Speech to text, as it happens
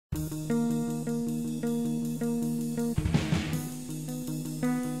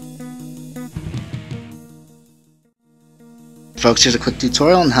Folks, here's a quick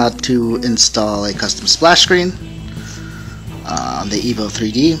tutorial on how to install a custom splash screen on the EVO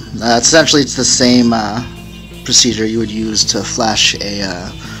 3D. Essentially, it's the same procedure you would use to flash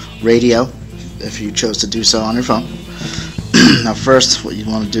a radio if you chose to do so on your phone. Now first, what you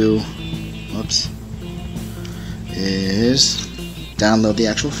want to do is download the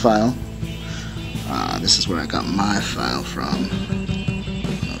actual file. This is where I got my file from. I don't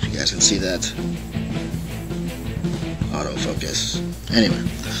know if you guys can see that. Autofocus. Anyway,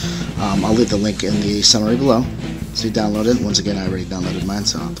 I'll leave the link in the summary below. So you download it. Once again, I already downloaded mine,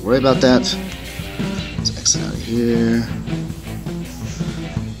 so I don't have to worry about that. Let's exit out of here.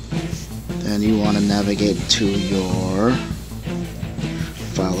 Then you want to navigate to your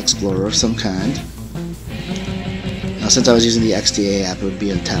file explorer of some kind. Now, since I was using the XDA app, it would be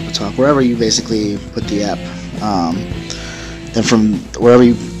in Tap-A-Talk, wherever you basically put the app. Then from wherever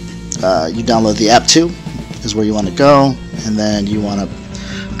you download the app to is where you want to go, and then you want to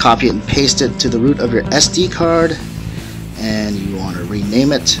copy it and paste it to the root of your SD card, and you want to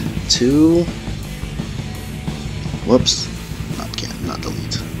rename it to not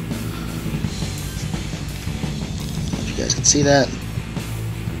delete. If you guys can see that,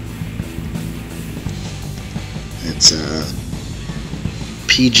 it's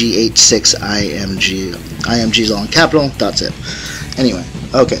PG86IMG. IMG is all in capital. That's it. Anyway,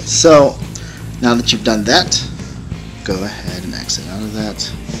 okay, so now that you've done that, go ahead and exit out of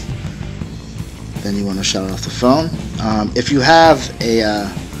that. Then you want to shut off the phone. If you have an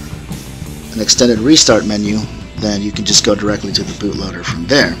extended restart menu, then you can just go directly to the bootloader from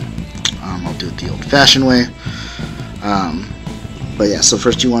there. I'll do it the old-fashioned way. But yeah, so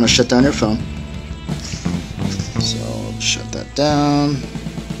first you want to shut down your phone. So shut that down.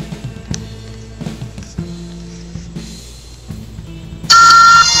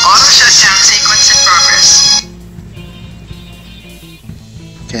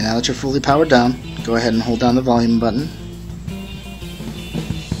 Okay, now that you're fully powered down, go ahead and hold down the volume button.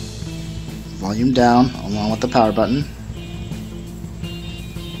 Volume down along with the power button.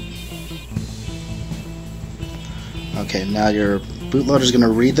 Okay, now your bootloader is going to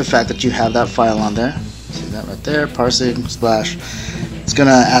read the fact that you have that file on there. See that right there, parsing splash. It's going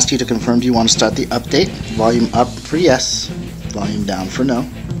to ask you to confirm, do you want to start the update? Volume up for yes, volume down for no.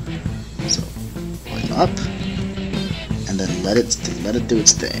 So volume up, and then let it do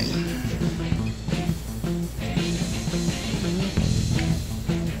its thing.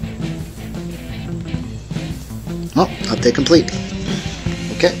 Oh, update complete.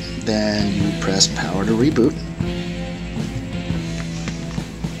 Okay, then you press power to reboot.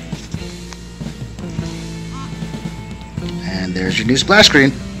 And there's your new splash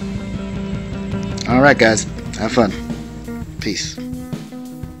screen. Alright guys, have fun. Peace.